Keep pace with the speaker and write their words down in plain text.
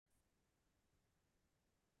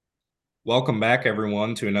Welcome back,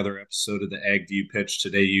 everyone, to another episode of the Ag View Pitch.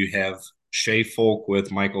 Today, you have Shay Folk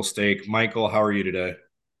with Michael Steeke. Michael, how are you today?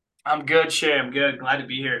 I'm good, Shay. I'm good. Glad to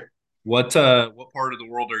be here. What part of the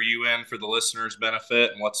world are you in for the listeners'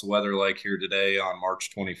 benefit, and what's the weather like here today on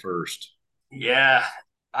March 21st? Yeah,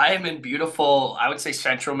 I am in beautiful, I would say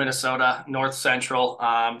central Minnesota, north central,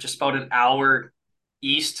 just about an hour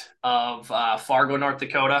east of Fargo, North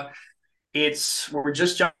Dakota. We're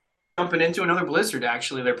just jumping into another blizzard,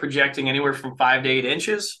 actually. They're projecting anywhere from 5 to 8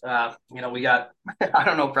 inches. We got, I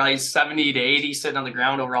don't know, probably 70 to 80 sitting on the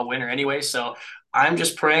ground over all winter anyway. So I'm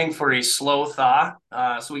just praying for a slow thaw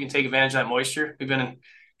so we can take advantage of that moisture. We've been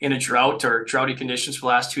in a drought or droughty conditions for the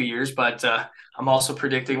last 2 years, but I'm also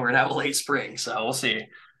predicting we're going to have a late spring. So we'll see.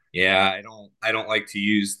 Yeah, I don't like to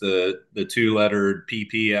use the two-lettered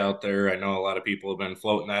PP out there. I know a lot of people have been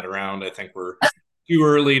floating that around. I think we're too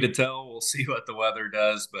early to tell. We'll see what the weather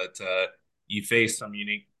does, but you face some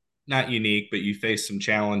not unique, but you face some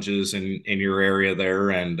challenges in your area there,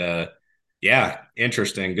 and yeah,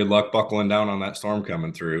 interesting. Good luck buckling down on that storm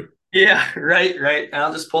coming through. Yeah, right, right.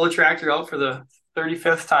 I'll just pull the tractor out for the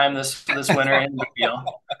 35th time this winter and big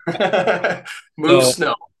deal. Move So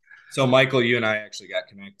snow. So, Michael, you and I actually got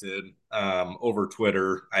connected over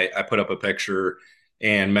Twitter. I put up a picture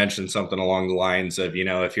and mentioned something along the lines of,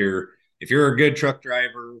 if you're a good truck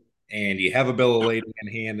driver and you have a bill of lading in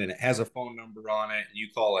hand and it has a phone number on it and you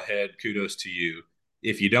call ahead, kudos to you.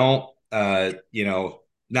 If you don't,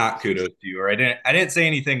 not kudos to you. Or I didn't say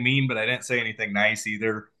anything mean, but I didn't say anything nice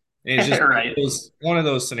either. And it's just Right. one of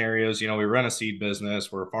those scenarios. We run a seed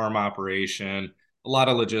business, we're a farm operation, a lot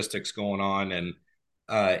of logistics going on, and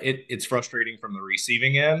it's frustrating from the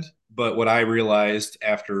receiving end. But what I realized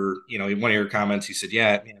after, one of your comments, you said,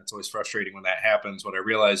 yeah, it's always frustrating when that happens. What I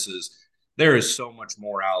realized is there is so much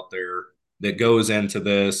more out there that goes into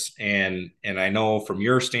this. And I know from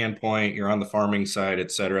your standpoint, you're on the farming side,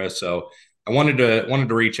 et cetera. So I wanted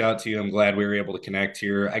to reach out to you. I'm glad we were able to connect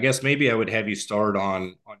here. I guess maybe I would have you start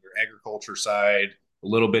on your agriculture side, a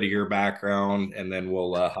little bit of your background, and then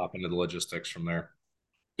we'll hop into the logistics from there.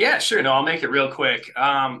 Yeah, sure. No, I'll make it real quick.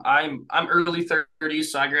 I'm early 30s,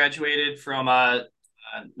 so I graduated from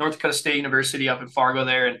North Dakota State University up in Fargo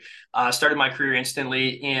there, and started my career instantly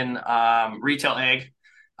in retail ag.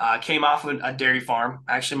 Came off of a dairy farm.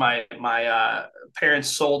 Actually, my parents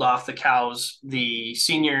sold off the cows the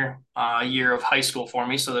senior year of high school for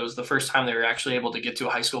me, so that was the first time they were actually able to get to a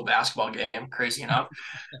high school basketball game. Crazy enough.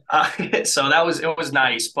 So it was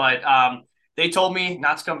nice, but they told me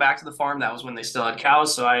not to come back to the farm. That was when they still had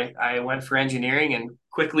cows. So I went for engineering and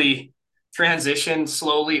quickly transitioned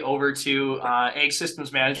slowly over to egg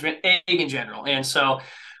systems management, egg in general. And so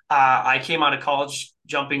I came out of college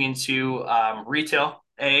jumping into retail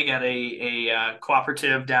egg at a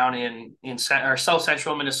cooperative down in South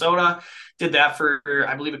Central Minnesota. Did that for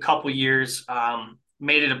I believe a couple years.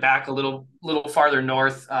 Made it back a little farther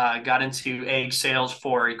north. Got into egg sales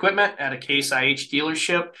for equipment at a Case IH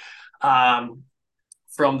dealership. Um,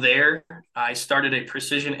 from there, I started a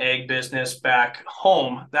precision egg business back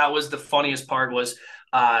home. That was the funniest part was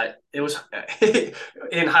it was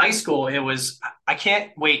in high school. It was I can't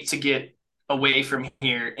wait to get away from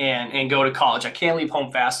here and go to college. I can't leave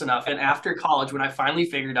home fast enough. And after college, when I finally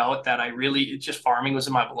figured out that I really just farming was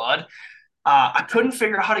in my blood, I couldn't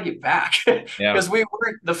figure out how to get back Yeah. because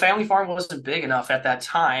the family farm wasn't big enough at that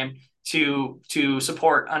time to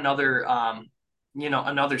support another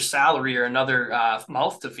salary or another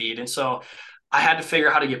mouth to feed. And so I had to figure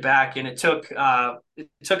out how to get back. And it took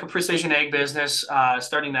a precision egg business,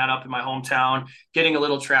 starting that up in my hometown, getting a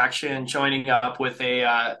little traction, joining up with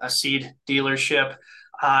a seed dealership,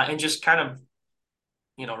 and just kind of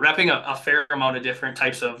repping a fair amount of different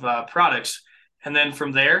types of products. And then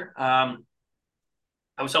from there, I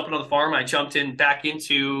was helping on the farm. I jumped in back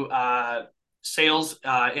into sales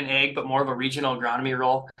in ag, but more of a regional agronomy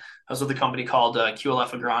role. I was with a company called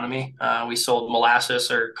QLF Agronomy. We sold molasses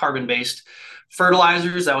or carbon-based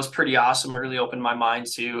fertilizers. That was pretty awesome. It really opened my mind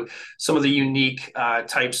to some of the unique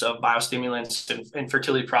types of biostimulants and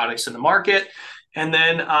fertility products in the market. And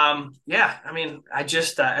then, yeah, I mean, I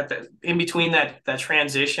just in between that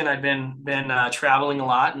transition, I've been traveling a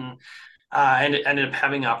lot and and ended up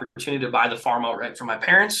having the opportunity to buy the farm outright from my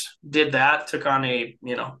parents. Did that, took on a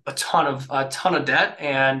ton of debt,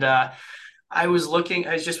 and I was looking.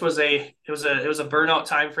 It was a burnout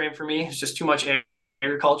time frame for me. It's just too much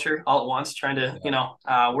agriculture all at once, trying to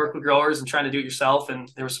work with growers and trying to do it yourself.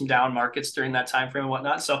 And there were some down markets during that time frame and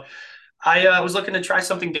whatnot. So I was looking to try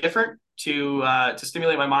something different to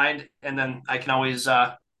stimulate my mind, and then I can always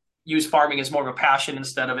use farming as more of a passion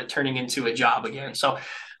instead of it turning into a job again. So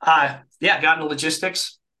yeah, got into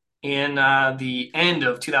logistics. in the end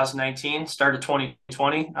of 2019, start of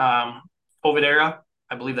 2020, COVID era.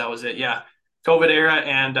 I believe that was it. Yeah. COVID era.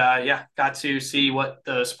 And yeah, got to see what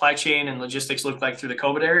the supply chain and logistics looked like through the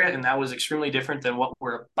COVID era. And that was extremely different than what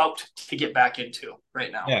we're about to get back into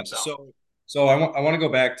right now. Yeah. So So I want to go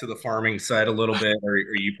back to the farming side a little bit. Are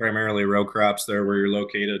you primarily row crops there where you're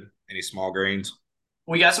located? Any small grains?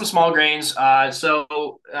 we got some small grains.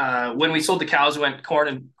 When we sold the cows, we went corn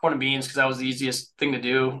and beans because that was the easiest thing to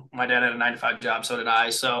do. My dad had a 9 to 5 job, so did I.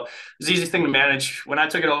 So it was the easiest thing to manage. When I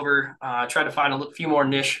took it over, tried to find a few more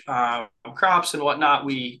niche crops and whatnot.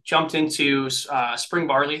 We jumped into spring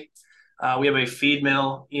barley. We have a feed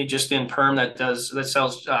mill just in Perm that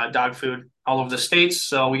sells dog food all over the states.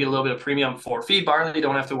 So we get a little bit of premium for feed barley.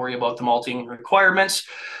 Don't have to worry about the malting requirements.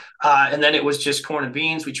 And then it was just corn and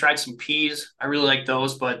beans. We tried some peas. I really like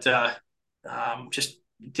those, but just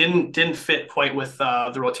didn't fit quite with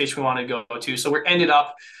the rotation we wanted to go to. So we're ended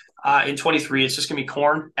up in 23. It's just gonna be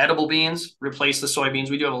corn, edible beans, replace the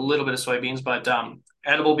soybeans. We do have a little bit of soybeans, but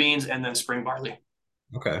edible beans and then spring barley.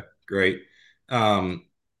 Okay, great. Um,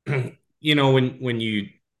 when you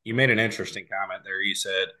made an interesting comment there, you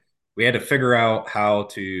said we had to figure out how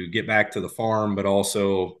to get back to the farm, but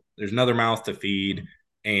also there's another mouth to feed,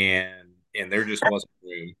 and there just wasn't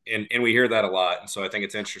room. And we hear that a lot. And so I think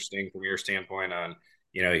it's interesting from your standpoint on,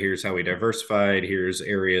 here's how we diversified, here's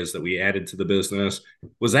areas that we added to the business.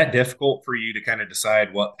 Was that difficult for you to kind of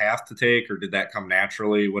decide what path to take, or did that come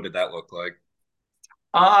naturally? What did that look like?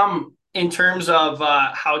 In terms of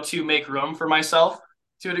how to make room for myself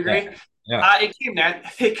to a Yeah. degree, Yeah.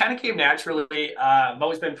 it kind of came naturally. I've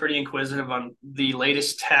always been pretty inquisitive on the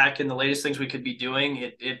latest tech and the latest things we could be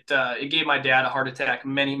doing. It gave my dad a heart attack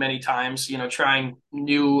many times. Trying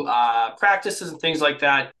new practices and things like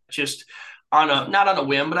that. Just on a not on a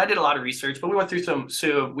whim, but I did a lot of research. But we went through some.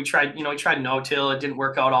 So we tried no till. It didn't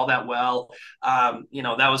work out all that well.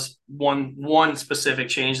 That was one specific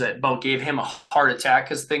change that about gave him a heart attack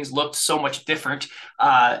because things looked so much different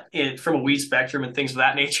from a weed spectrum and things of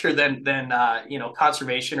that nature than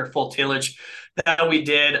conservation or full tillage that we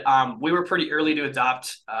did. We were pretty early to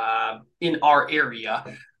adopt in our area.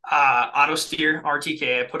 Auto steer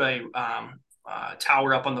RTK. I put a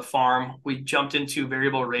tower up on the farm. We jumped into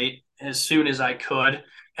variable rate as soon as I could,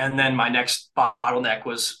 and then my next bottleneck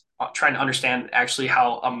was trying to understand actually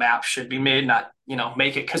how a map should be made, not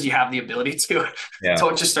make it because you have the ability to. Yeah.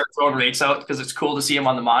 Don't just start throwing rates out because it's cool to see them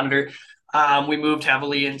on the monitor. We moved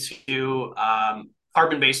heavily into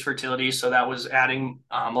carbon-based fertility, so that was adding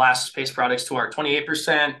molasses-based products to our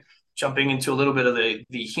 28%, jumping into a little bit of the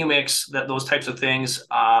humics, those types of things.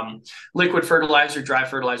 Liquid fertilizer, dry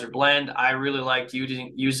fertilizer blend. I really liked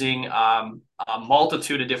using a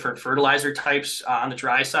multitude of different fertilizer types. On the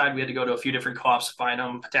dry side, we had to go to a few different co-ops to find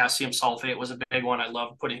them. Potassium sulfate was a big one. I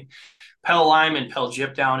love putting Pel lime and Pel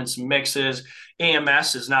Jip down in some mixes.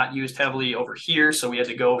 AMS is not used heavily over here, so we had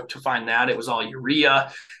to go to find that. It was all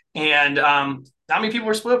urea. And not many people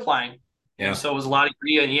were split applying. And Yeah. so it was a lot of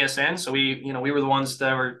urea and ESN. So we were the ones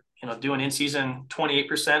that were doing in season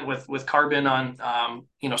 28% with carbon on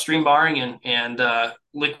stream barring and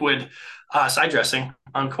liquid side dressing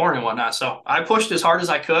on corn and whatnot. So I pushed as hard as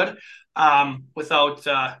I could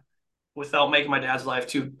without making my dad's life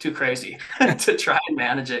too crazy to try and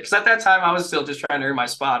manage it. Because at that time I was still just trying to earn my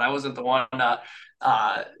spot. I wasn't the one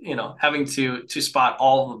having to spot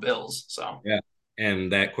all of the bills. So Yeah.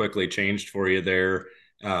 And that quickly changed for you there.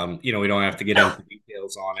 We don't have to get into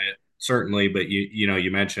details on it, certainly, but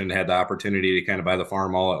you mentioned had the opportunity to kind of buy the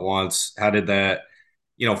farm all at once. How did that,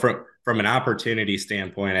 from an opportunity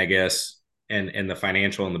standpoint, I guess, and the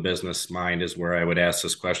financial and the business mind is where I would ask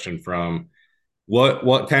this question from.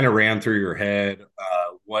 What kind of ran through your head?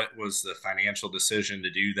 What was the financial decision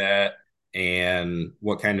to do that? And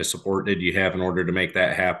what kind of support did you have in order to make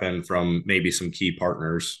that happen from maybe some key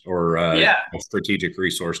partners or yeah, a strategic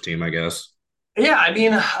resource team, I guess? yeah. I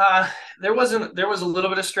mean, there was a little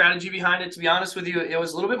bit of strategy behind it. To be honest with you, it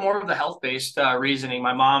was a little bit more of the health based reasoning.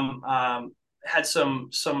 My mom had some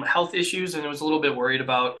health issues and was a little bit worried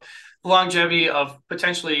about the longevity of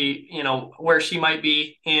potentially where she might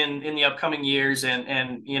be in the upcoming years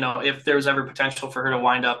and if there was ever potential for her to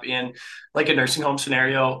wind up in like a nursing home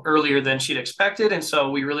scenario earlier than she'd expected. And so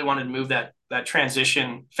we really wanted to move that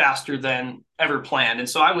transition faster than ever planned. And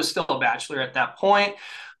so I was still a bachelor at that point.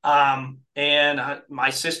 My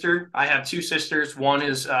sister, I have two sisters. One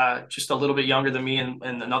is just a little bit younger than me, and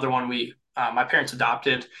another one my parents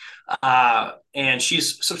adopted, and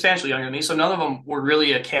she's substantially younger than me. So none of them were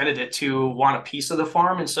really a candidate to want a piece of the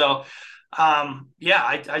farm. And so, yeah,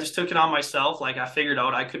 I just took it on myself. Like I figured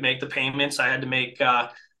out I could make the payments. I had to make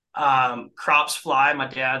crops fly. My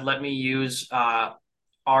dad let me use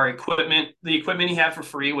our equipment, the equipment he had for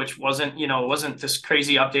free, which wasn't, it wasn't this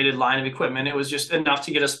crazy updated line of equipment. It was just enough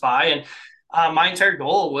to get us by. And my entire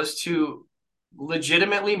goal was to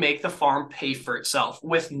legitimately make the farm pay for itself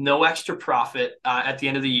with no extra profit at the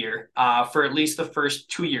end of the year for at least the first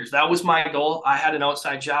 2 years. That was my goal. I had an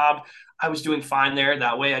outside job. I was doing fine there.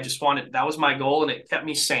 That way, that was my goal, and it kept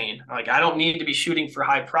me sane. Like, I don't need to be shooting for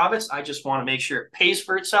high profits. I just want to make sure it pays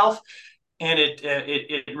for itself. And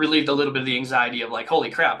it relieved a little bit of the anxiety of like,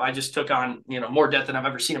 holy crap, I just took on, more debt than I've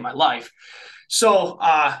ever seen in my life. So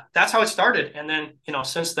that's how it started. And then,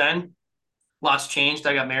 since then, lots changed.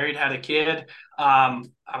 I got married, had a kid. I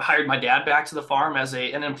hired my dad back to the farm as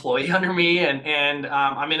an employee under me, and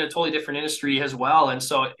I'm in a totally different industry as well. And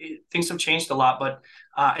so things have changed a lot, but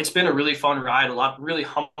it's been a really fun ride, really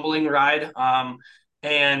humbling ride,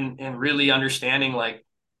 and really understanding like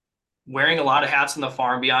wearing a lot of hats in the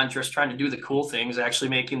farm beyond just trying to do the cool things, actually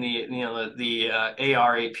making the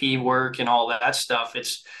ARAP work and all that stuff.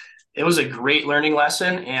 It was a great learning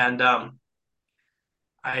lesson, and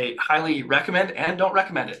I highly recommend and don't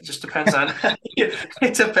recommend it. It just depends on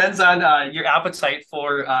it depends on your appetite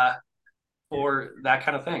for that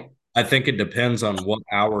kind of thing. I think it depends on what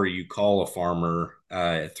hour you call a farmer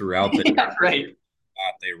throughout the Yeah, right.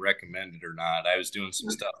 not they recommend it or not. I was doing some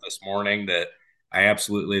stuff this morning that I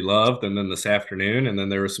absolutely loved, and then this afternoon, and then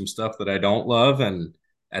there was some stuff that I don't love, and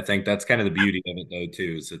I think that's kind of the beauty of it, though,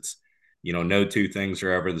 too. Is it's no two things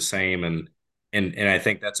are ever the same, and I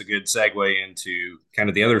think that's a good segue into kind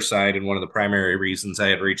of the other side, and one of the primary reasons I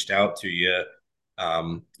had reached out to you.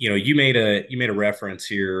 You made a reference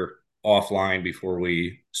here offline before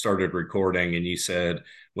we started recording, and you said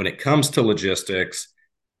when it comes to logistics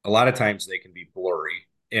a lot of times they can be blurry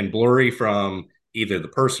and blurry from either the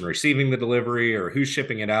person receiving the delivery or who's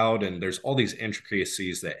shipping it out. And there's all these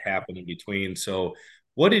intricacies that happen in between. So,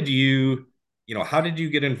 what did how did you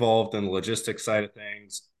get involved in the logistics side of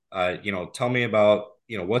things? Tell me about,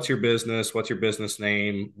 what's your business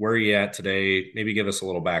name? Where are you at today? Maybe give us a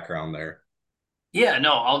little background there. Yeah,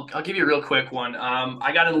 no, I'll give you a real quick one.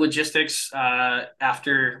 I got into logistics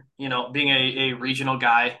after being a regional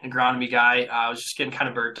guy, agronomy guy. I was just getting kind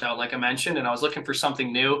of burnt out, like I mentioned, and I was looking for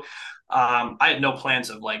something new. I had no plans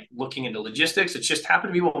of like looking into logistics. It just happened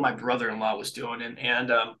to be what my brother-in-law was doing,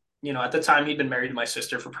 and at the time he'd been married to my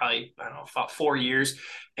sister for probably I don't know about 4 years,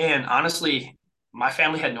 and honestly, my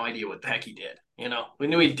family had no idea what the heck he did. We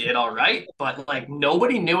knew he did all right, but like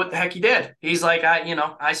nobody knew what the heck he did. He's like,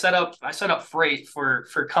 I set up freight for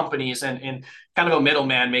companies and kind of a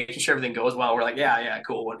middleman, making sure everything goes well. We're like, yeah, yeah,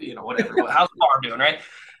 cool. Whatever. How's the farm doing, right?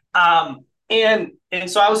 And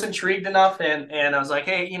so I was intrigued enough, and I was like,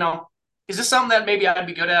 hey, is this something that maybe I'd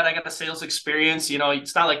be good at? I got the sales experience.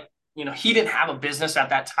 It's not like he didn't have a business at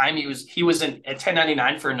that time. He was in at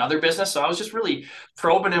 1099 for another business, so I was just really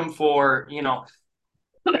probing him for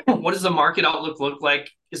what does the market outlook look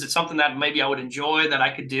like? Is it something that maybe I would enjoy that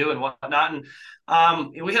I could do and whatnot?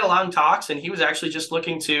 And we had a long talks, and he was actually just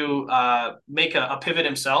looking to make a pivot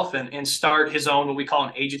himself and start his own what we call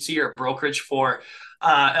an agency or a brokerage for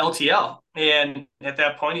LTL. And at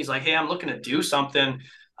that point, he's like, "Hey, I'm looking to do something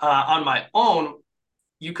on my own.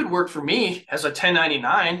 You could work for me as a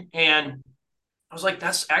 1099." And I was like,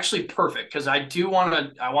 that's actually perfect because I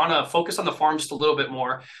want to focus on the farm just a little bit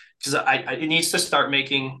more because it needs to start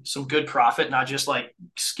making some good profit, not just like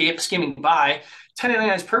skimming by.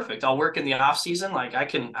 1099 is perfect. I'll work in the off season. Like I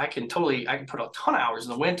can put a ton of hours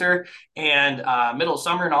in the winter and middle of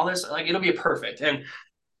summer and all this. Like it'll be perfect. And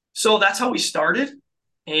so that's how we started.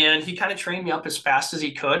 And he kind of trained me up as fast as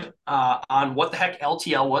he could on what the heck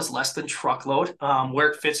LTL was, less than truckload, where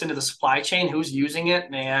it fits into the supply chain, who's using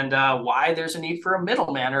it, and why there's a need for a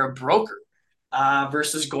middleman or a broker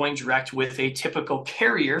versus going direct with a typical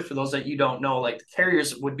carrier. For those that you don't know, like the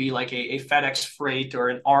carriers would be like a FedEx Freight or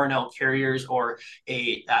an R&L carriers or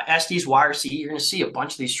a Estes YRC. You're going to see a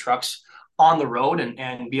bunch of these trucks on the road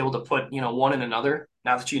and be able to put one in another.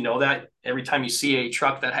 Now that you know that, every time you see a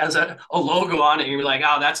truck that has a logo on it, you're like,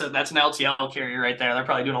 oh, that's an LTL carrier right there. They're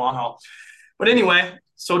probably doing a long haul. But anyway,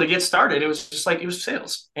 so to get started, it was just like it was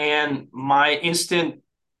sales, and I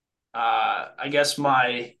guess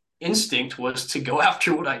my instinct was to go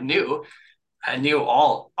after what I knew. I knew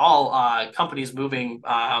all companies moving,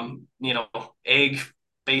 egg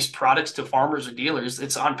based products to farmers or dealers.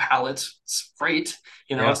 It's on pallets, it's freight.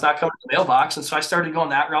 Yeah. It's not coming to the mailbox, and so I started going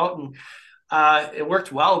that route, and it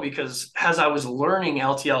worked well because as I was learning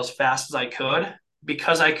LTL as fast as I could,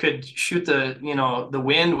 because I could shoot the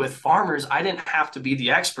wind with farmers, I didn't have to be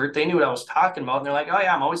the expert. They knew what I was talking about. And they're like, oh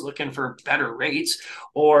yeah, I'm always looking for better rates,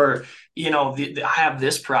 or, I have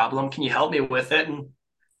this problem. Can you help me with it? And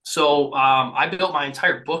so I built my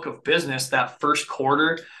entire book of business that first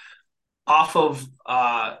quarter off of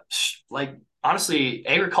like honestly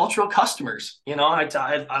agricultural customers.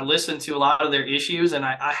 I listened to a lot of their issues, and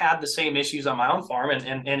I had the same issues on my own farm.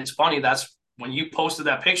 And it's funny, that's when you posted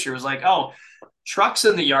that picture, it was like, oh, truck's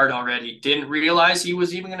in the yard already. Didn't realize he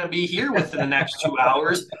was even going to be here within the next 2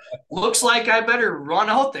 hours. Looks like I better run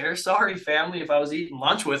out there. Sorry, family, if I was eating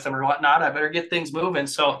lunch with him or whatnot, I better get things moving.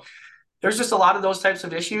 So there's just a lot of those types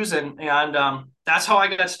of issues, and that's how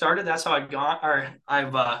I got started. That's how I've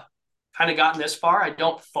kind of gotten this far. I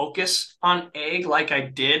don't focus on ag like I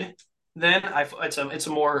did then. It's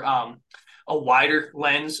a more a wider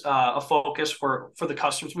lens, a focus for the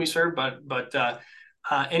customers we serve, but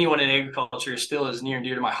anyone in agriculture still is near and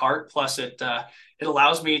dear to my heart. Plus, it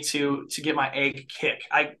allows me to get my ag kick.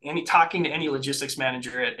 Talking to any logistics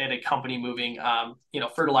manager at a company moving,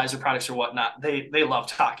 fertilizer products or whatnot, they love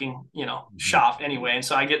talking, Mhm. shop anyway, and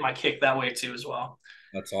so I get my kick that way too as well.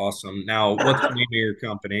 That's awesome. Now, what's the name of your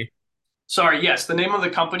company? Sorry, yes, the name of the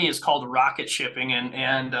company is called Rocket Shipping,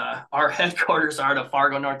 and our headquarters are to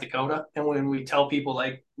Fargo, North Dakota. And when we tell people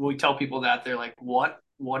that, they're like, "What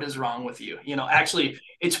is wrong with you?" Actually,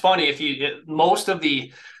 it's funny most of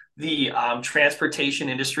the transportation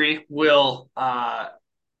industry will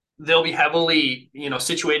they'll be heavily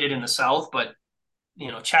situated in the south, but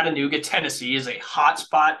Chattanooga, Tennessee is a hot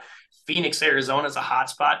spot. Phoenix, Arizona is a hot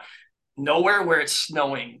spot. Nowhere where it's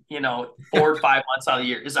snowing, 4 or 5 months out of the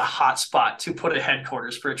year is a hot spot to put a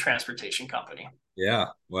headquarters for a transportation company. Yeah,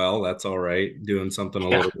 well, that's all right. Doing something a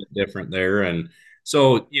Yeah. little bit different there. And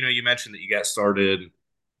so, you mentioned that you got started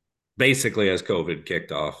basically as COVID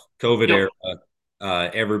kicked off. COVID era,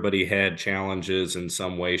 Yep. everybody had challenges in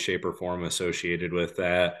some way, shape, or form associated with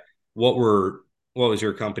that. What were what was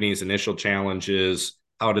your company's initial challenges?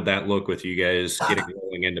 How did that look with you guys getting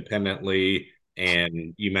rolling independently?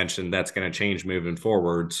 And you mentioned that's going to change moving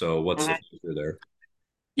forward. So what's the Mhm. future there?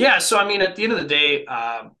 Yeah. So, I mean, at the end of the day,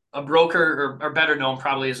 a broker, or better known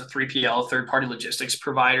probably as a 3PL, third party logistics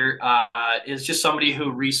provider, is just somebody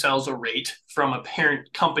who resells a rate from a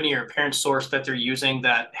parent company or a parent source that they're using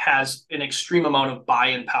that has an extreme amount of buy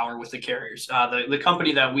in power with the carriers. The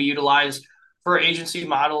company that we utilize for our agency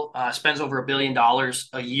model spends over $1 billion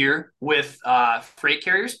a year with freight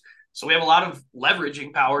carriers. So we have a lot of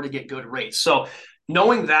leveraging power to get good rates. So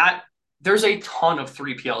knowing that, there's a ton of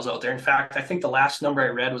 3PLs out there. In fact, I think the last number I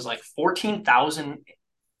read was like 14,000,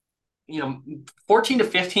 14 to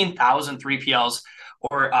 15,000 3PLs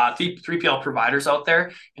or 3PL providers out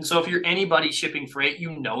there. And so if you're anybody shipping freight,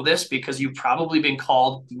 you know this because you've probably been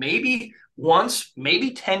called maybe once,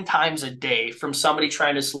 maybe 10 times a day from somebody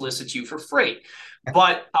trying to solicit you for freight.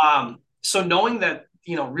 But so knowing that,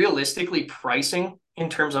 realistically pricing in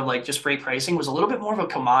terms of like just freight pricing was a little bit more of a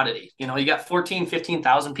commodity. You got 14,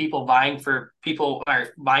 15,000 people buying for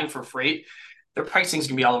freight. Their pricing is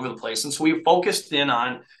going to be all over the place. And so we focused in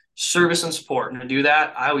on service and support. And to do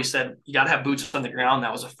that, I always said you got to have boots on the ground.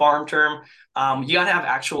 That was a farm term. You got to have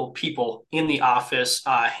actual people in the office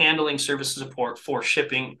handling service and support for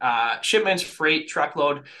shipping, shipments, freight,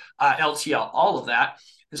 truckload, LTL, all of that.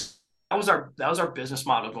 That was our business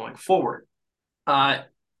model going forward. Uh,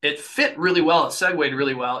 it fit really well. It segued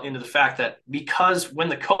really well into the fact that because when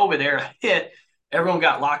the COVID era hit, everyone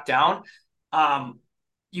got locked down. Um,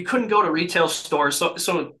 you couldn't go to retail stores.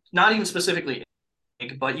 So not even specifically,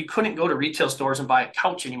 but you couldn't go to retail stores and buy a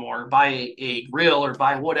couch anymore, or buy a grill, or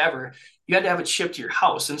buy whatever. You had to have it shipped to your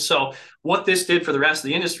house. And so what this did for the rest of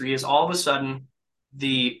the industry is all of a sudden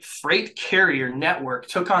the freight carrier network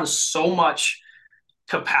took on so much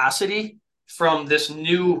capacity from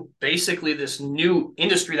basically this new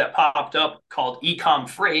industry that popped up called e-com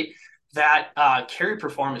freight, that carrier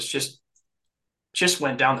performance just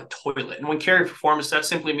went down the toilet. And when carrier performance, that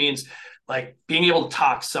simply means like being able to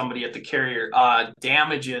talk to somebody at the carrier,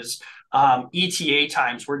 damages, ETA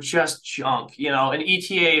times were just junk, an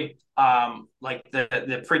ETA, like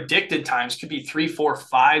the predicted times could be 3, 4,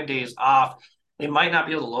 5 days off. They might not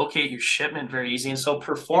be able to locate your shipment very easy. And so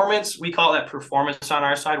performance, we call that performance on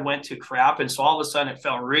our side, went to crap. And so all of a sudden it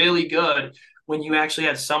felt really good when you actually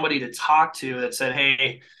had somebody to talk to that said,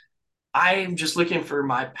 hey, I'm just looking for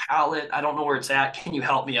my pallet. I don't know where it's at. Can you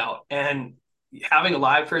help me out? And having a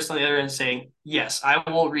live person on the other end saying, yes, I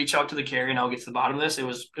will reach out to the carrier and I'll get to the bottom of this. It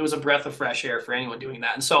was a breath of fresh air for anyone doing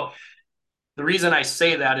that. And so the reason I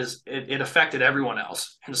say that is it affected everyone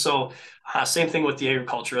else. And so same thing with the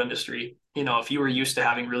agriculture industry. if you were used to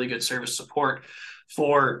having really good service support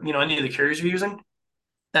for, any of the carriers you're using,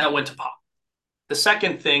 that went to pop. The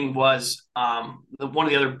second thing was one of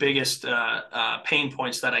the other biggest pain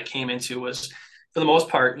points that I came into was, for the most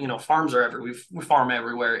part, farms are everywhere. We farm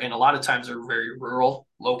everywhere, and a lot of times they're very rural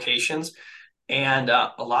locations, and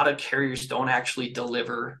a lot of carriers don't actually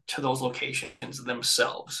deliver to those locations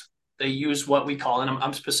themselves. They use what we call, and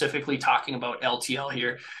I'm specifically talking about LTL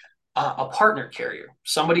here, a partner carrier,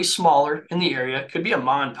 somebody smaller in the area. It could be a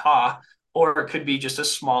ma and pa, or it could be just a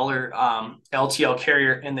smaller LTL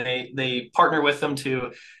carrier, and they partner with them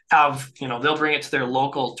to have, they'll bring it to their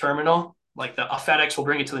local terminal. Like a FedEx will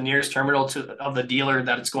bring it to the nearest terminal of the dealer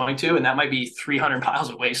that it's going to, and that might be 300 miles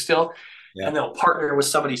away still. Yeah. And they'll partner with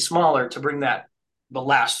somebody smaller to bring that the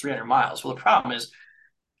last 300 miles. Well, the problem is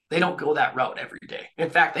they don't go that route every day. In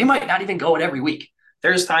fact, they might not even go it every week.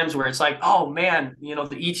 There's times where it's like, oh man,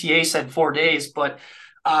 the ETA said 4 days, but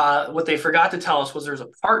what they forgot to tell us was there's a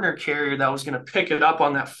partner carrier that was going to pick it up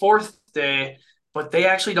on that fourth day, but they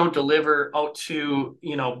actually don't deliver out to,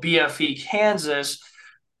 BFE, Kansas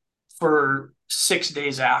for 6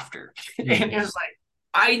 days after. And it Mhm. was like,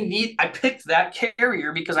 I picked that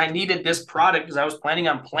carrier because I needed this product because I was planning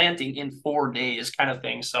on planting in 4 days kind of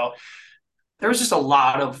thing. So there was just a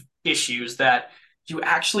lot of issues that you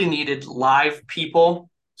actually needed live people,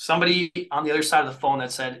 somebody on the other side of the phone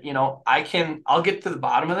that said, I'll get to the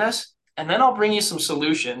bottom of this and then I'll bring you some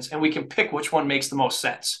solutions and we can pick which one makes the most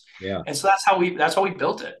sense. Yeah. And so that's how we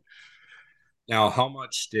built it. Now, how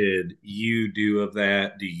much did you do of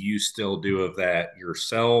that? Do you still do of that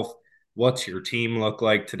yourself? What's your team look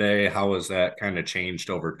like today? How has that kind of changed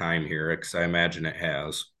over time here? Because I imagine it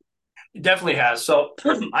has. It definitely has. So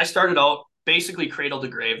I started out basically cradle to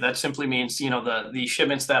grave. That simply means, the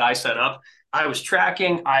shipments that I set up, I was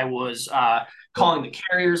tracking, I was calling the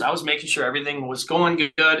carriers, I was making sure everything was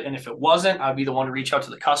going good. And if it wasn't, I'd be the one to reach out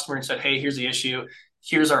to the customer and said, hey, here's the issue,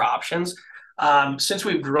 here's our options. Since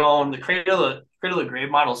we've grown, the cradle to grave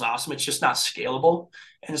model is awesome. It's just not scalable.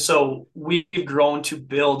 And so we've grown to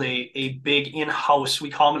build a big in-house,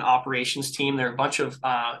 we call them an operations team. They're a bunch of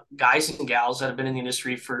guys and gals that have been in the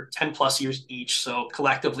industry for 10 plus years each. So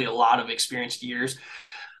collectively, a lot of experienced years.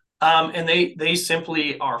 And they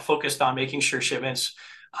simply are focused on making sure shipments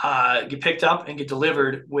get picked up and get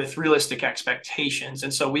delivered with realistic expectations.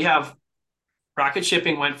 And so we have Rocket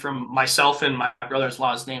Shipping went from myself and my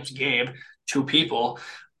brother-in-law's name's Gabe, two people,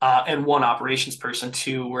 and one operations person,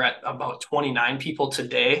 to we're at about 29 people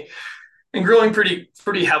today and growing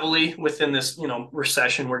pretty heavily within this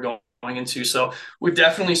recession we're going into. So we've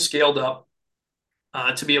definitely scaled up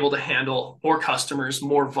to be able to handle more customers,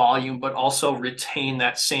 more volume, but also retain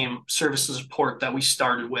that same service and support that we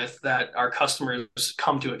started with, that our customers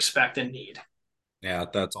come to expect and need. Yeah,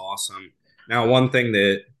 that's awesome. Now, one thing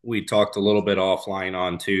that we talked a little bit offline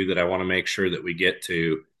on too that I want to make sure that we get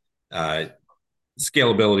to, uh,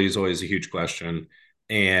 scalability is always a huge question.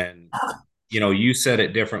 And you said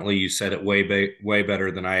it differently. You said it way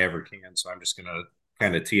better than I ever can. So I'm just gonna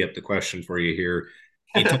kind of tee up the question for you here.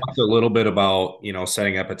 You talked a little bit about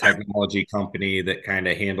setting up a technology company that kind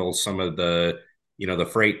of handles some of the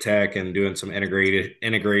freight tech and doing some integrated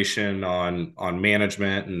integration on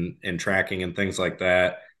management and tracking and things like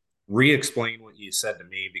that. Re-explain what you said to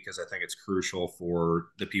me because I think it's crucial for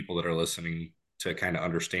the people that are listening to kind of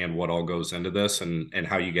understand what all goes into this and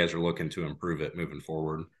how you guys are looking to improve it moving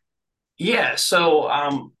forward. Yeah.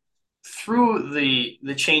 So through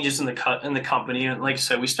the changes in the company, and like I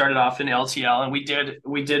said, we started off in LTL, and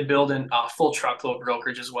we did build a full truckload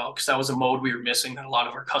brokerage as well, because that was a mode we were missing that a lot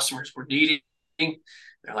of our customers were needing.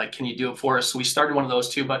 They're like, "Can you do it for us?" So we started one of those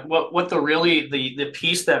too. But what the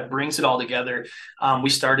piece that brings it all together, we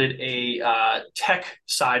started a tech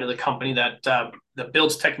side of the company that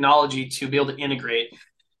builds technology to be able to integrate.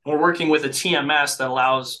 We're working with a TMS that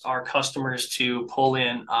allows our customers to pull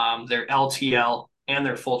in their LTL and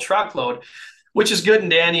their full truckload, which is good and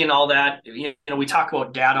dandy and all that. We talk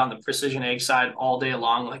about data on the precision ag side all day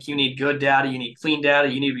long. Like, you need good data, you need clean data,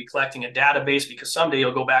 you need to be collecting a database because someday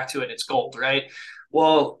you'll go back to it and it's gold, right?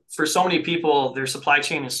 Well, for so many people, their supply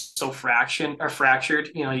chain is so fractured.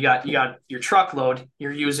 You got your truckload,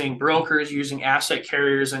 you're using brokers, you're using asset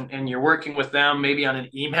carriers, and you're working with them maybe on an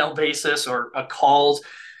email basis or a calls.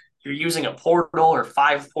 You're using a portal or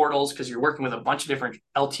 5 portals because you're working with a bunch of different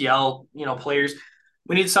LTL, players.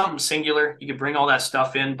 We need something singular. You could bring all that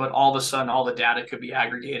stuff in, but all of a sudden, all the data could be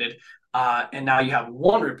aggregated. And now you have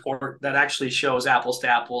one report that actually shows apples to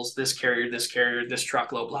apples, this carrier, this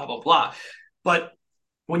truckload, blah, blah, blah. But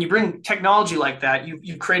when you bring technology like that,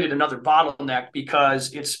 you've created another bottleneck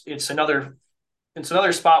because it's another it's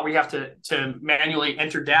another spot where you have to manually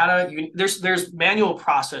enter data. There's manual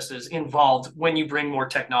processes involved when you bring more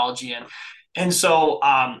technology in, and so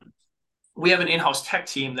we have an in-house tech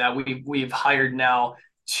team that we've hired now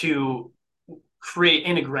to create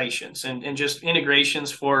integrations, and just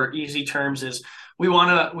integrations for easy terms is we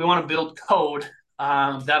want to build code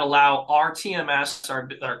that allow our TMS,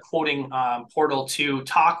 our quoting portal, to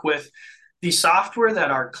talk with the software that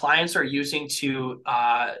our clients are using to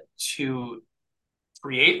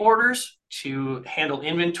create orders, to handle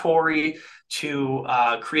inventory, to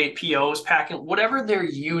create POs, packing, whatever they're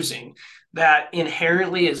using that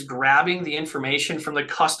inherently is grabbing the information from the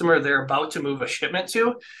customer they're about to move a shipment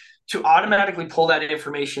to automatically pull that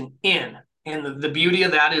information in. And the beauty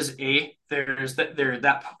of that is A,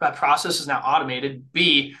 that process is now automated.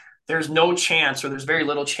 B, there's no chance, or there's very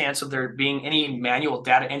little chance of there being any manual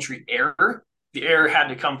data entry error. The error had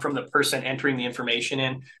to come from the person entering the information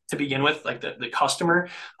in to begin with, like the customer.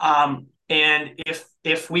 And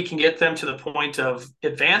if we can get them to the point of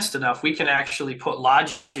advanced enough, we can actually put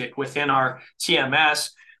logic within our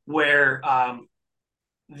TMS where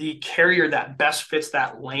the carrier that best fits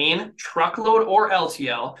that lane, truckload or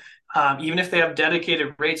LTL, even if they have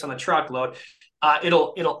dedicated rates on the truckload,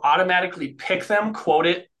 it'll automatically pick them, quote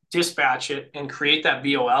it, dispatch it, and create that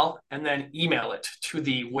BOL, and then email it to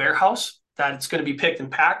the warehouse that it's going to be picked and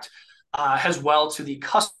packed, as well to the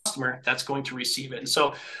customer that's going to receive it. And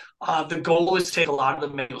so the goal is to take a lot of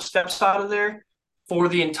the manual steps out of there for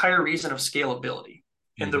the entire reason of scalability.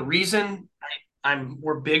 And the Mm-hmm. reason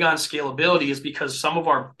we're big on scalability is because some of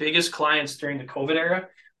our biggest clients during the COVID era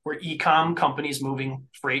were e-com companies moving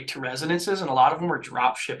freight to residences, and a lot of them were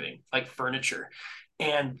drop shipping, like furniture.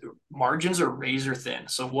 And margins are razor thin.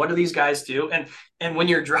 So what do these guys do? And when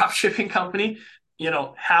you're a drop shipping company,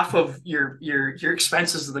 half of your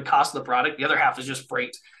expenses is the cost of the product. The other half is just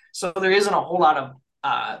freight. So there isn't a whole lot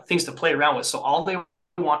of things to play around with. So all they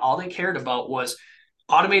cared about was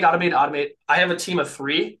automate, automate, automate. I have a team of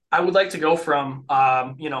 3. I would like to go from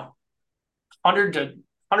 100 to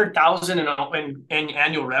 100,000 in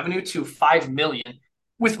annual revenue to 5 million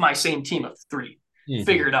with my same team of 3. Mm-hmm.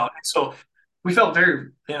 Figure it out. So we felt very,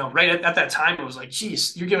 right at that time, it was like,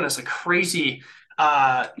 geez, you're giving us a crazy,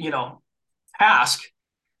 task.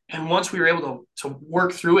 And once we were able to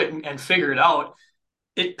work through it and figure it out,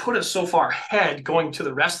 it put us so far ahead going to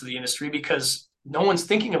the rest of the industry because no one's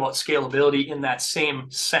thinking about scalability in that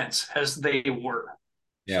same sense as they were.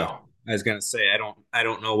 Yeah. So, I was gonna say I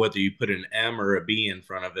don't know whether you put an M or a B in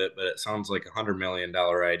front of it, but it sounds like $100 million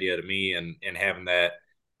idea to me, and having that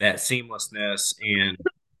seamlessness and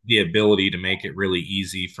the ability to make it really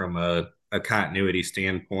easy from a continuity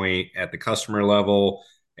standpoint at the customer level,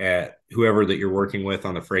 at whoever that you're working with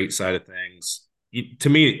on the freight side of things. To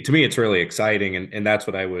me, it's really exciting, and that's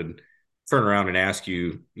what I would turn around and ask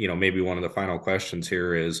you. Maybe one of the final questions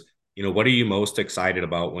here is, what are you most excited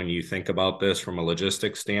about when you think about this from a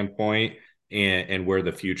logistics standpoint, and where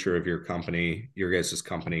the future of your guys'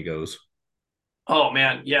 company goes? oh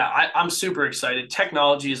man, yeah, I'm super excited.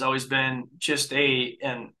 Technology has always been just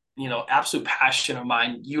an absolute passion of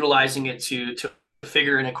mine, utilizing it to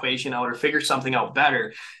figure an equation out or figure something out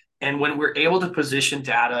better. And when we're able to position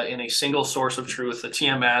data in a single source of truth, a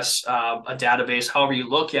TMS, a database, however you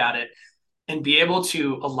look at it, and be able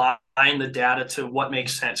to align the data to what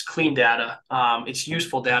makes sense, clean data, it's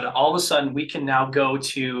useful data. All of a sudden, we can now go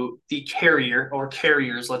to the carrier or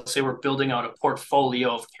carriers. Let's say we're building out a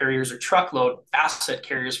portfolio of carriers or truckload asset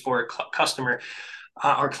carriers for a customer,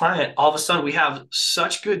 our client. All of a sudden, we have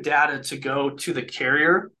such good data to go to the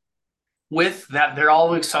carrier with that they're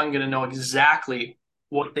all of a sudden going to know exactly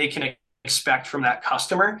what they can expect from that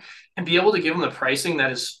customer and be able to give them the pricing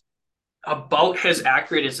that is about as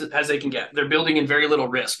accurate as they can get. They're building in very little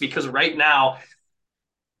risk because right now,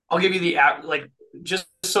 I'll give you the like just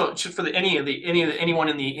so just for anyone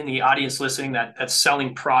in the audience listening that's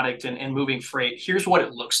selling product and moving freight. Here's what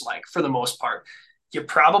it looks like for the most part. You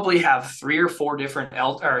probably have 3 or 4 different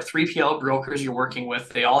 3PL brokers you're working with.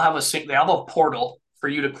 They have a portal for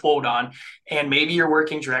you to quote on, and maybe you're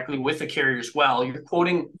working directly with the carrier as well. You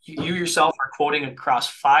yourself are quoting across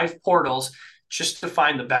 5 portals just to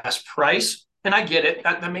find the best price. And I get it.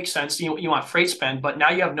 That makes sense. You want freight spend, but now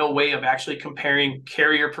you have no way of actually comparing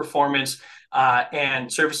carrier performance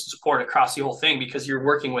and service and support across the whole thing because you're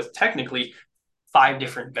working with technically 5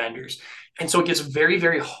 different vendors. And so it gets very,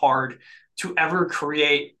 very hard to ever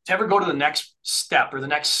go to the next step or the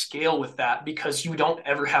next scale with that because you don't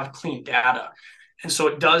ever have clean data. And so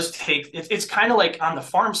it does take, it's kind of like on the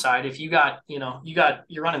farm side, if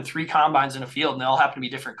you're running 3 combines in a field and they all happen to be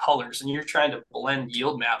different colors and you're trying to blend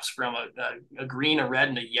yield maps from a green, a red,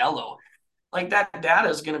 and a yellow. like that data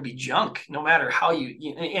is going to be junk no matter how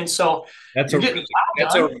and so That's you're a getting the really job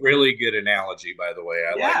that's a done. really good analogy, by the way.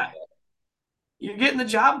 I like Yeah, you're getting the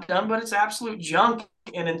job done, but it's absolute junk.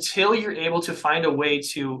 And until you're able to find a way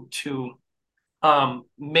to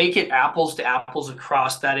make it apples to apples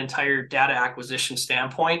across that entire data acquisition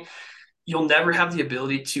standpoint, you'll never have the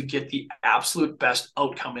ability to get the absolute best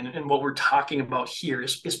outcome. And what we're talking about here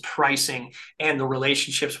is pricing and the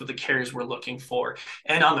relationships with the carriers we're looking for.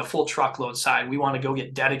 And on the full truckload side, we want to go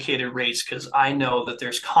get dedicated rates because I know that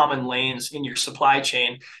there's common lanes in your supply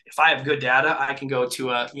chain. If I have good data, I can go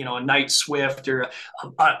to a Knight Swift or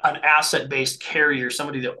an asset based carrier,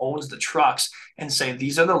 somebody that owns the trucks, and say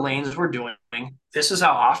these are the lanes we're doing. This is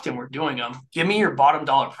how often we're doing them. Give me your bottom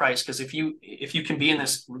dollar price, because if you can be in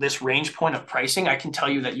this range point of pricing, I can tell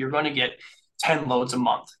you that you're going to get 10 loads a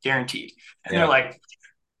month guaranteed. And they're yeah. like,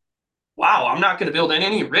 wow, I'm not going to build in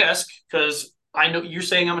any risk because I know you're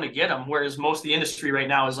saying I'm going to get them. Whereas most of the industry right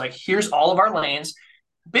now is like, here's all of our lanes,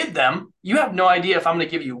 bid them. You have no idea if I'm going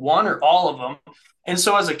to give you one or all of them. And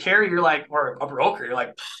so as a carrier, you're like, or a broker, you're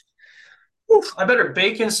like, I better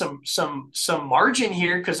bake in some margin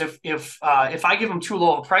here, because if I give them too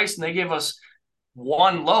low a price and they give us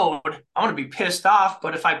one load, I'm going to be pissed off.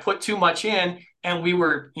 But if I put too much in and we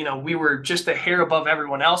were just a hair above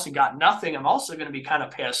everyone else and got nothing, I'm also going to be kind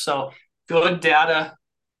of pissed. So good data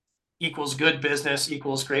equals good business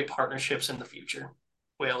equals great partnerships in the future.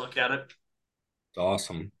 Way I look at it. It's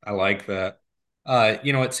awesome. I like that.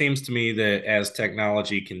 It seems to me that as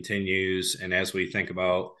technology continues and as we think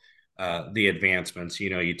about the advancements,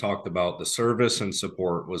 you talked about the service and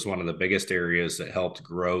support was one of the biggest areas that helped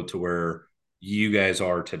grow to where you guys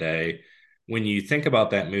are today. When you think about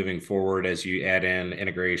that moving forward, as you add in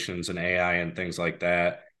integrations and AI and things like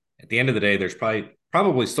that, at the end of the day, there's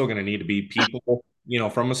probably still going to need to be people,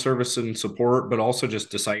 from a service and support, but also just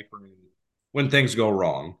deciphering when things go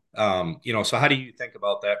wrong. So how do you think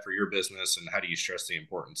about that for your business, and how do you stress the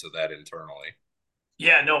importance of that internally?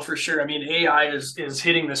 Yeah, no, for sure. I mean, AI is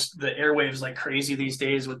hitting the airwaves like crazy these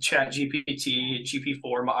days with Chat GPT,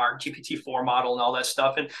 GP4, our GPT-4 model, and all that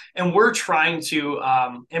stuff. And we're trying to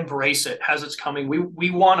embrace it as it's coming. We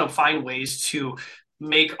want to find ways to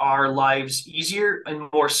make our lives easier and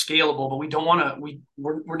more scalable, but we don't want to.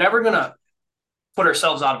 We're never gonna put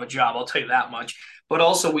ourselves out of a job. I'll tell you that much. But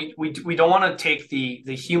also, we don't want to take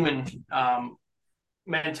the human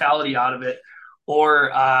mentality out of it,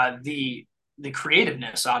 or the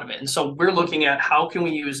creativeness out of it. And so we're looking at how can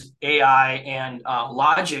we use AI and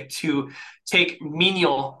logic to take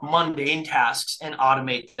menial, mundane tasks and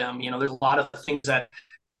automate them. There's a lot of things that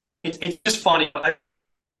it's just funny on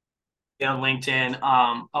LinkedIn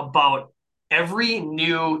about every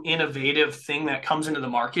new innovative thing that comes into the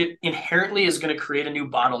market inherently is going to create a new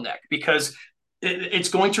bottleneck, because it's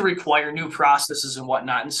going to require new processes and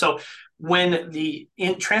whatnot. And so when the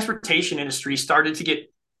transportation industry started to get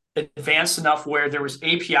advanced enough where there was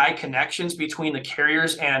API connections between the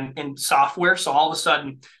carriers and software, so all of a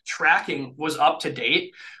sudden tracking was up to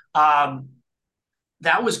date.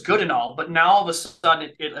 That was good and all, but now all of a sudden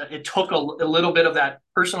it took a little bit of that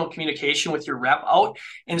personal communication with your rep out.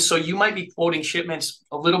 And so you might be quoting shipments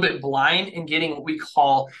a little bit blind and getting what we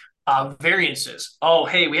call variances. Oh,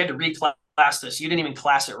 hey, we had to reclass this. You didn't even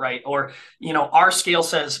class it right. Or, our scale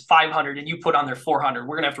says 500 and you put on there 400.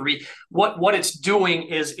 We're going to have to what it's doing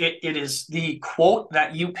is it is the quote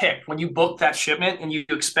that you picked when you booked that shipment, and you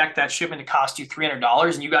expect that shipment to cost you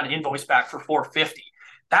 $300 and you got an invoice back for 450.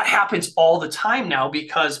 That happens all the time now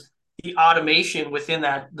because the automation within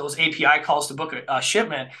those API calls to book a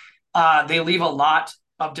shipment, they leave a lot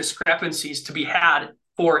of discrepancies to be had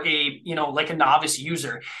for like a novice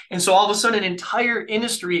user. And so all of a sudden, an entire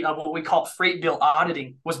industry of what we call freight bill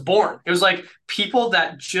auditing was born. It was like people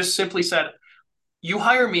that just simply said, you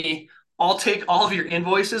hire me, I'll take all of your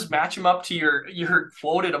invoices, match them up to your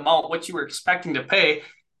quoted amount, what you were expecting to pay,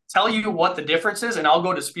 tell you what the difference is, and I'll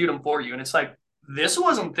go dispute them for you. And it's like, this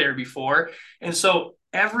wasn't there before. And so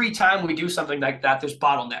every time we do something like that, there's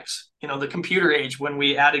bottlenecks. The computer age, when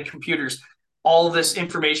we added computers, all of this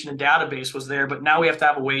information and database was there, but now we have to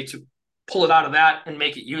have a way to pull it out of that and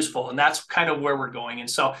make it useful. And that's kind of where we're going. And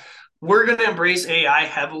so we're going to embrace AI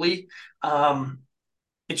heavily.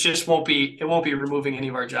 It just it won't be removing any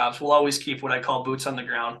of our jobs. We'll always keep what I call boots on the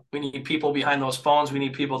ground. We need people behind those phones. We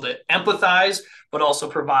need people to empathize, but also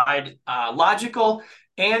provide logical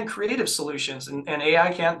and creative solutions. And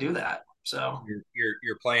AI can't do that. So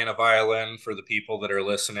You're playing a violin for the people that are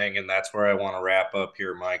listening, and that's where I want to wrap up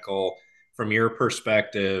here, Michael. From your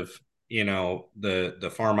perspective,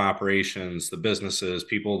 the farm operations, the businesses,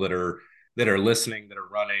 people that are listening, that are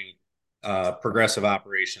running. progressive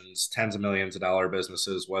operations, tens of millions of dollar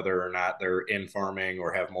businesses, whether or not they're in farming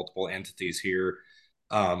or have multiple entities here.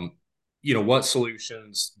 Um, what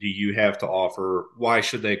solutions do you have to offer? Why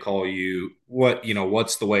should they call you?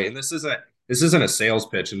 What's the way? And this isn't a sales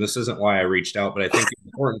pitch, and this isn't why I reached out. But I think the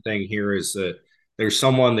important thing here is that there's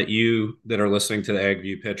someone that are listening to the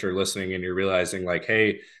AgView pitch or listening, and you're realizing like,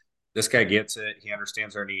 hey, this guy gets it. He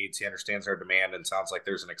understands our needs. He understands our demand, and sounds like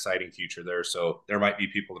there's an exciting future there. So there might be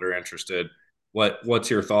people that are interested.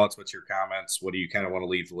 What's your thoughts? What's your comments? What do you kind of want to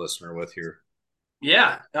leave the listener with here?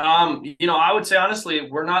 Yeah. I would say honestly,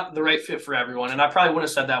 we're not the right fit for everyone. And I probably wouldn't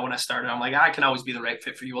have said that when I started. I'm like, I can always be the right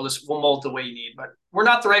fit for you. We'll mold the way you need. But we're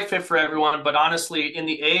not the right fit for everyone. But honestly, in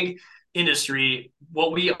the egg industry,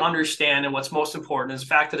 what we understand and what's most important is the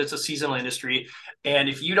fact that it's a seasonal industry. And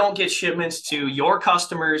if you don't get shipments to your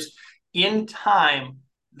customers in time,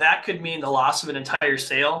 that could mean the loss of an entire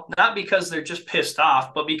sale, not because they're just pissed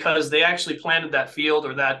off, but because they actually planted that field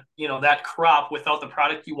or that crop without the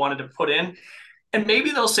product you wanted to put in, and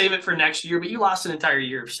maybe they'll save it for next year, but you lost an entire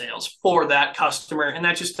year of sales for that customer, and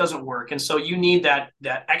that just doesn't work. And so you need that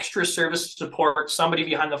extra service support, somebody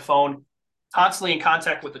behind the phone, constantly in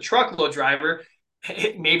contact with the truckload driver.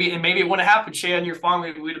 Maybe it wouldn't have happened, Shay, on your farm.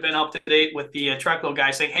 We'd have been up to date with the truckload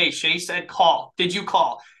guy saying, "Hey, Shay said call. Did you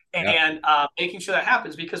call?" Yeah. And making sure that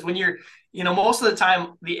happens, because when most of the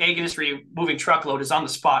time the egg industry moving truckload is on the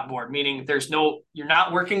spot board, meaning you're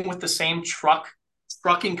not working with the same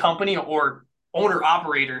trucking company or owner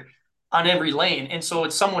operator on every lane. And so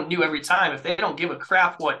it's someone new every time. If they don't give a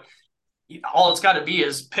crap what all it's got to be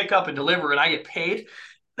is pick up and deliver and I get paid,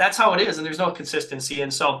 that's how it is. And there's no consistency.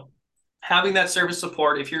 And so having that service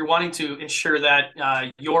support, if you're wanting to ensure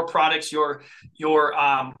that your products, your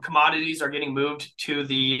commodities are getting moved to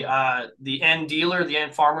the end dealer, the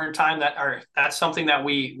end farmer in time, that's something that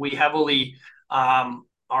we heavily are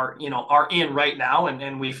in right now,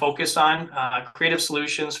 and we focus on creative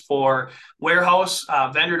solutions for warehouse,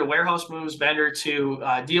 vendor to warehouse moves, vendor to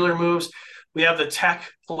dealer moves. We have the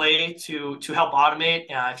tech play to help automate.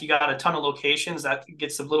 If you got a ton of locations, that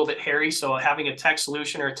gets a little bit hairy. So having a tech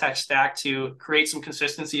solution or a tech stack to create some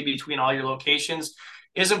consistency between all your locations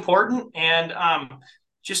is important. And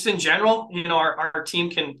just in general, our team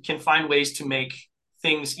can find ways to make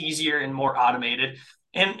things easier and more automated.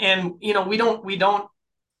 And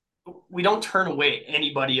we don't turn away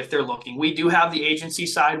anybody if they're looking. We do have the agency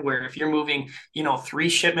side where if you're moving, 3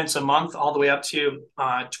 shipments a month all the way up to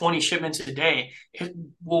 20 shipments a day, it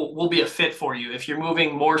will be a fit for you. If you're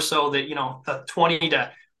moving more so that, the 20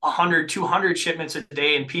 to 100, 200 shipments a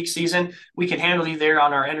day in peak season, we can handle you there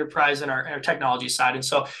on our enterprise and our technology side. And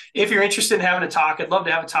so if you're interested in having a talk, I'd love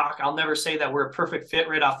to have a talk. I'll never say that we're a perfect fit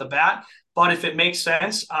right off the bat, but if it makes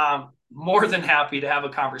sense, more than happy to have a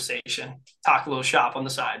conversation, talk a little shop on the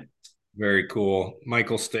side. Very cool.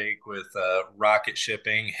 Michael Steeke with Rocket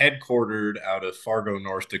Shipping, headquartered out of Fargo,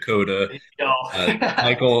 North Dakota. There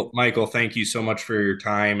you go. Michael, thank you so much for your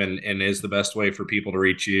time. And is the best way for people to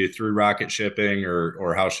reach you through Rocket Shipping,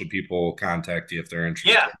 or how should people contact you if they're Yeah,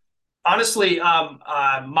 interested? honestly,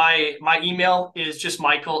 my email is just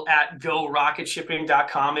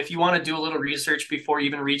michael@gorocketshipping.com. If you want to do a little research before you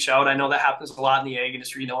even reach out, I know that happens a lot in the egg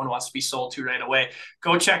industry. No one wants to be sold to right away.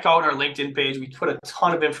 Go check out our LinkedIn page. We put a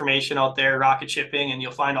ton of information out there, Rocket Shipping, and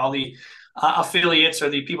you'll find all the affiliates or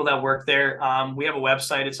the people that work there. We have a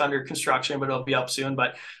website. It's under construction, but it'll be up soon.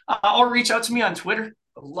 But or reach out to me on Twitter.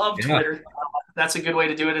 I love Yeah, Twitter. That's a good way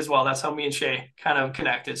to do it as well. That's how me and Shay kind of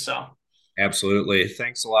connected. So. absolutely.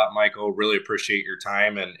 Thanks a lot, Michael. Really appreciate your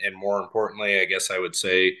time. And more importantly, I guess I would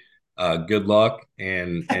say good luck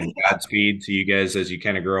and Godspeed to you guys as you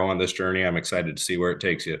kind of grow on this journey. I'm excited to see where it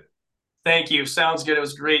takes you. Thank you. Sounds good. It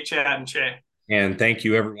was great chatting, Shay. And thank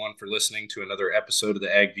you, everyone, for listening to another episode of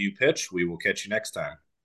the Ag View Pitch. We will catch you next time.